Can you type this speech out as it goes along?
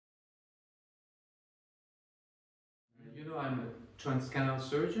know, I'm a transcanal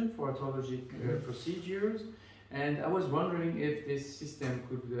surgeon for autologic procedures, and I was wondering if this system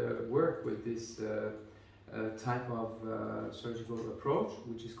could work with this type of surgical approach,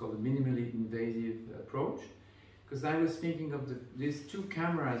 which is called a minimally invasive approach. Because I was thinking of these two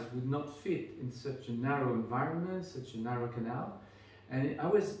cameras would not fit in such a narrow environment, such a narrow canal. And I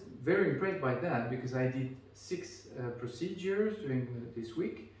was very impressed by that because I did 6 procedures during this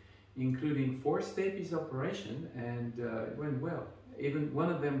week, including 4 stapes operation, and it went well. Even one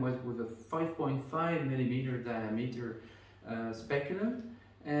of them was with a 5.5 millimeter diameter speculum,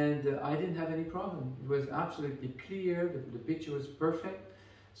 and I didn't have any problem. It was absolutely clear, the picture was perfect.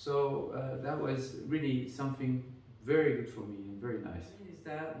 So that was really something very good for me and very nice. Is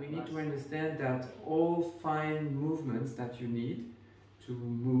that we need to understand that all fine movements that you need to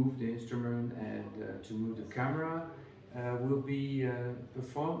move the instrument and to move the camera will be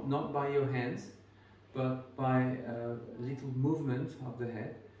performed not by your hands, but by a little movement of the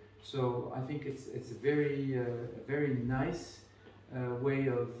head. So I think it's a very nice way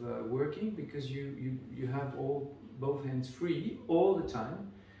of working, because you have both hands free all the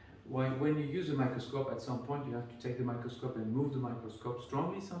time. When you use a microscope, at some point you have to take the microscope and move the microscope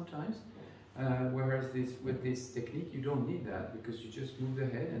strongly sometimes. Whereas with this technique, you don't need that, because you just move the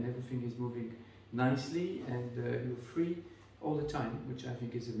head and everything is moving nicely, and you're free all the time, which I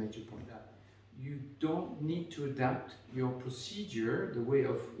think is a major point. You don't need to adapt your procedure, the way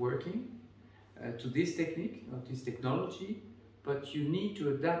of working, to this technique, or this technology, but you need to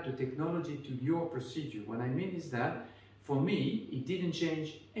adapt the technology to your procedure. What I mean is that, for me, it didn't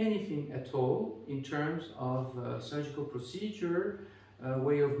change anything at all in terms of surgical procedure,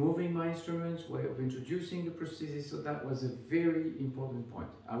 way of moving my instruments, way of introducing the prosthesis. So that was a very important point.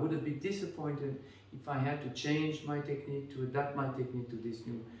 I would have been disappointed if I had to change my technique, to adapt my technique to this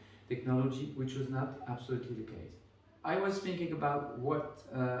new technology, which was not absolutely the case. I was thinking about what,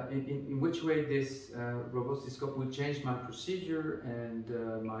 in which way this RoboticScope would change my procedure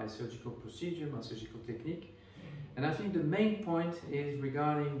and my surgical procedure, my surgical technique. And I think the main point is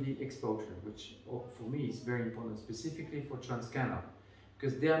regarding the exposure, which for me is very important, specifically for transcanal,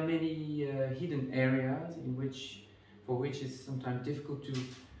 because there are many hidden areas for which it's sometimes difficult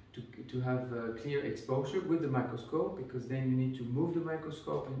to have clear exposure with the microscope, because then you need to move the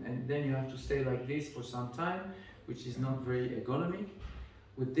microscope and then you have to stay like this for some time, which is not very ergonomic.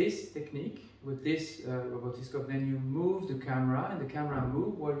 With this technique, with this RoboticScope, then you move the camera, and the camera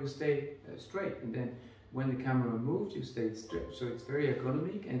moves while you stay straight, and then when the camera moves, you stay straight. So it's very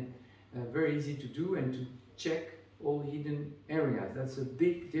ergonomic and very easy to do, and to check all hidden areas. That's a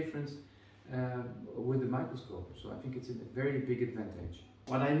big difference with the microscope. So I think it's a very big advantage.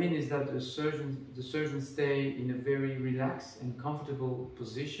 What I mean is that the surgeons stay in a very relaxed and comfortable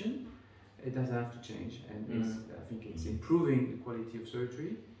position. It doesn't have to change, and I think it's improving the quality of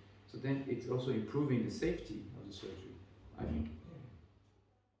surgery. So then it's also improving the safety of the surgery, I think.